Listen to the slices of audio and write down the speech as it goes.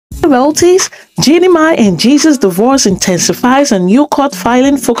Royalties, Jeannie Mai and Jeezy's divorce intensifies, and new court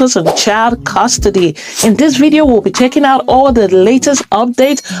filing focus on child custody. In this video, we'll be checking out all the latest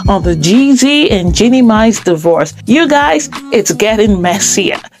updates on the Jeezy and Jeannie Mai's divorce. You guys, it's getting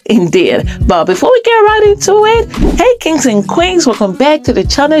messier indeed. But before we get right into it, hey kings and queens, welcome back to the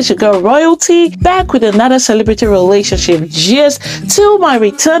channel. It's your girl Royalty, back with another celebrity relationship gist. To my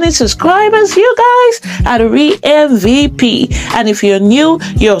returning subscribers, you guys are the real MVP, and if you're new,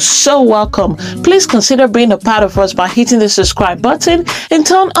 you're so welcome. Please consider being a part of us by hitting the subscribe button and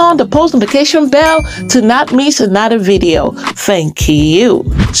turn on the post notification bell to not miss another video. Thank you.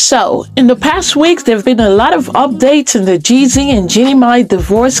 So in the past weeks, there have been a lot of updates in the Jeezy and Jeannie Mai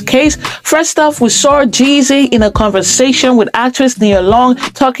divorce case. First off, we saw Jeezy in a conversation with actress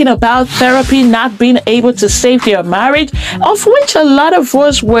𝕊𝕦𝕓𝕟𝕟𝕟𝕖 talking about therapy not being able to save their marriage, of which a lot of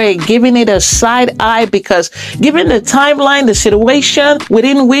us were giving it a side eye because given the timeline, the situation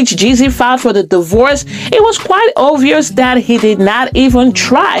within which Jeezy filed for the divorce, it was quite obvious that he did not even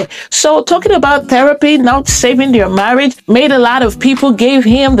try. So talking about therapy not saving their marriage made a lot of people give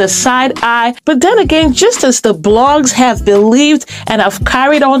him the side eye. But then again, just as the blogs have believed and have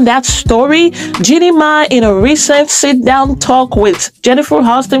carried on that story, Jeannie Mai, in a recent sit-down talk with Jennifer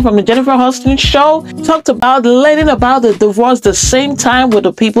Hudson from the Jennifer Hudson Show, talked about learning about the divorce the same time with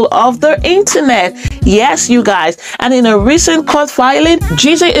the people of the internet. Yes, you guys. And in a recent court filing,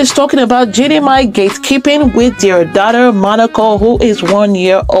 Jeezy is talking about Jeannie Mai gatekeeping with their daughter Monaco, who is 1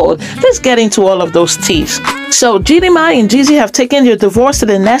 year old. Let's get into all of those teas. So Jeannie Mai and Jeezy have taken their divorce to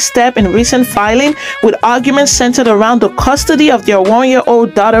the next step in recent filing, with arguments centered around the custody of their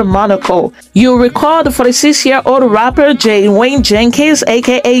 1-year-old daughter Monaco. You'll recall the 46-year-old rapper 𝕷𝕦𝕓𝕤𝕟𝕟𝕖,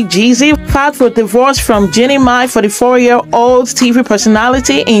 aka Jeezy, filed for divorce from Jeannie Mai, 44-year-old TV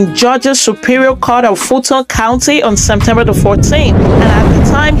personality, in Georgia's Superior Court of Fulton County on September the 14th. And at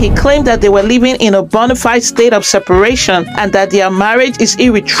the time, he claimed that they were living in a bona fide state of separation and that their marriage is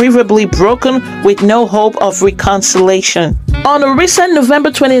irretrievably broken with no hope of reconciliation. On a recent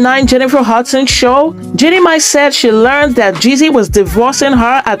November 29 Jennifer Hudson show, Jeannie Mai said she learned that Jeezy was divorcing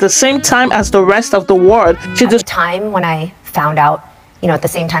her at the same time as the rest of the world. At the time when I found out, at the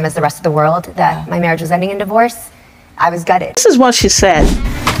same time as the rest of the world, that my marriage was ending in divorce, I was gutted. This is what she said.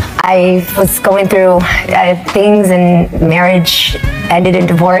 I was going through things, and marriage ended in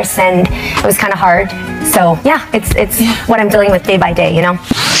divorce, and it was kind of hard. So yeah, it's what I'm dealing with day by day,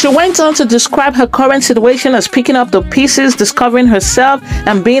 She went on to describe her current situation as picking up the pieces, discovering herself,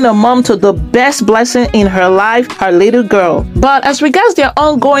 and being a mom to the best blessing in her life, her little girl. But as regards their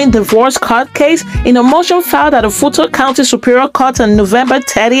ongoing divorce court case, in a motion filed at the Fulton County Superior Court on November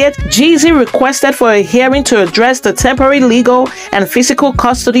 30th, Jeezy requested for a hearing to address the temporary legal and physical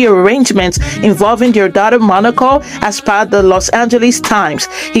custody arrangements involving their daughter Monaco, as per the Los Angeles Times.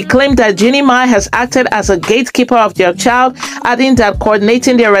 He claimed that Jeannie Mai has acted as a gatekeeper of their child, adding that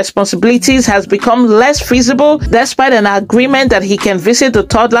coordinating their responsibilities has become less feasible despite an agreement that he can visit the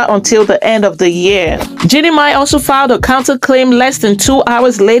toddler until the end of the year. Jeannie Mai also filed a counterclaim less than 2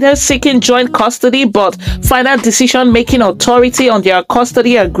 hours later, seeking joint custody but final decision-making authority on their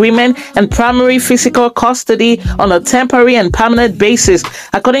custody agreement and primary physical custody on a temporary and permanent basis.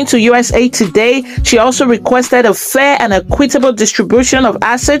 According to USA Today, she also requested a fair and equitable distribution of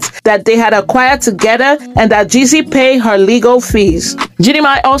assets that they had acquired together, and that Jeezy pay her legal fees. Jeannie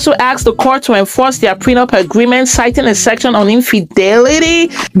Mai also asked the court to enforce their prenup agreement, citing a section on infidelity.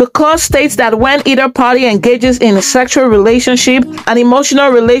 The clause states that when either party engages in a sexual relationship, an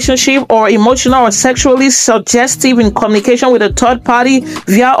emotional relationship, or emotional or sexually suggestive in communication with a third party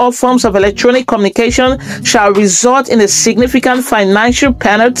via all forms of electronic communication, shall result in a significant financial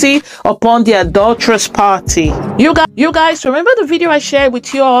penalty upon the adulterous party. You guys remember the video I shared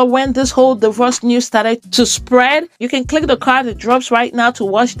with you all when this whole divorce news started to spread? You can click the card that drops right now to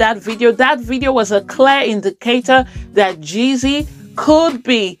watch that video. That video was a clear indicator that Jeezy could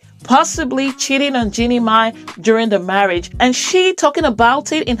be possibly cheating on Jeannie Mai during the marriage, and she talking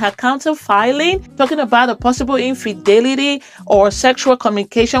about it in her counter filing, talking about a possible infidelity or sexual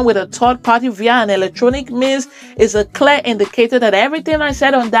communication with a third party via an electronic means, is a clear indicator that everything I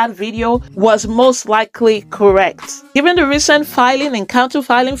said on that video was most likely correct. Given the recent filing and counter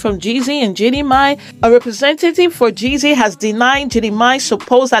filing from Jeezy and Jeannie Mai, a representative for Jeezy has denied Jeannie Mai's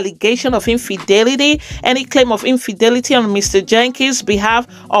supposed allegation of infidelity. Any claim of infidelity on Mr. Jenkins' behalf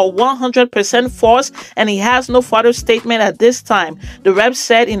or 100% false, and he has no further statement at this time, the rep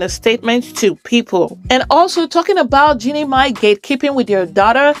said in a statement to People. And also talking about Jeannie Mai gatekeeping with your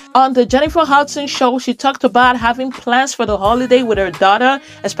daughter, on the Jennifer Hudson show, she talked about having plans for the holiday with her daughter,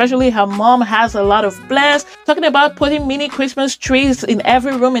 especially her mom has a lot of plans, talking about putting mini Christmas trees in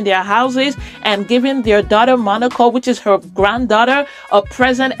every room in their houses and giving their daughter Monaco, which is her granddaughter, a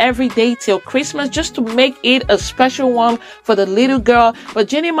present every day till Christmas just to make it a special one for the little girl. But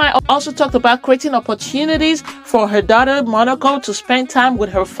Jeannie Mai also talked about creating opportunities for her daughter Monaco to spend time with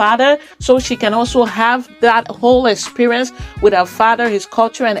her father, so she can also have that whole experience with her father, his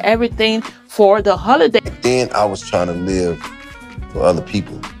culture and everything for the holiday. Then I was trying to live for other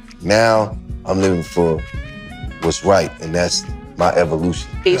people. Now I'm living for what's right, and that's my evolution.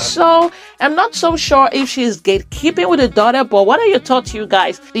 So I'm not so sure if she's gatekeeping with her daughter, but what are your thoughts, you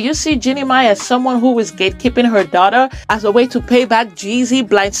guys? Do you see Jeannie Mai as someone who is gatekeeping her daughter as a way to pay back Jeezy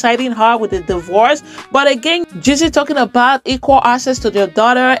blindsiding her with the divorce? But again, Jeezy talking about equal access to their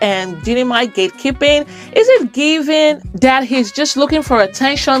daughter and Jeannie Mai gatekeeping. Is it given that he's just looking for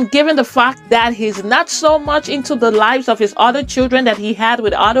attention, given the fact that he's not so much into the lives of his other children that he had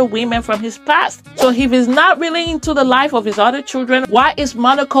with other women from his past? So if he's not really into the life of his other children, why is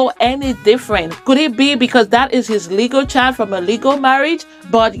Monaco any different? Could it be because that is his legal child from a legal marriage?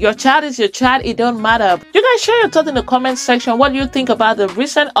 But your child is your child, it don't matter. You guys share your thoughts in the comment section. What do you think about the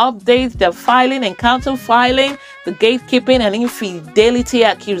recent updates, the filing and counter filing, the gatekeeping and infidelity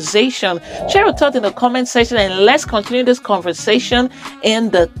accusation? Share your thoughts in the comment section and let's continue this conversation in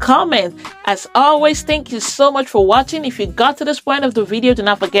the comments. As always, thank you so much for watching. If you got to this point of the video, do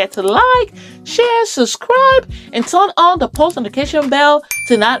not forget to like, share, subscribe, and turn on the post notification bell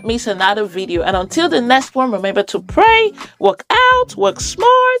to not miss another video. And until the next one, remember to pray, work out, work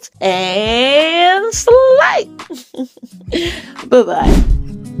smart, and slay. Bye-bye.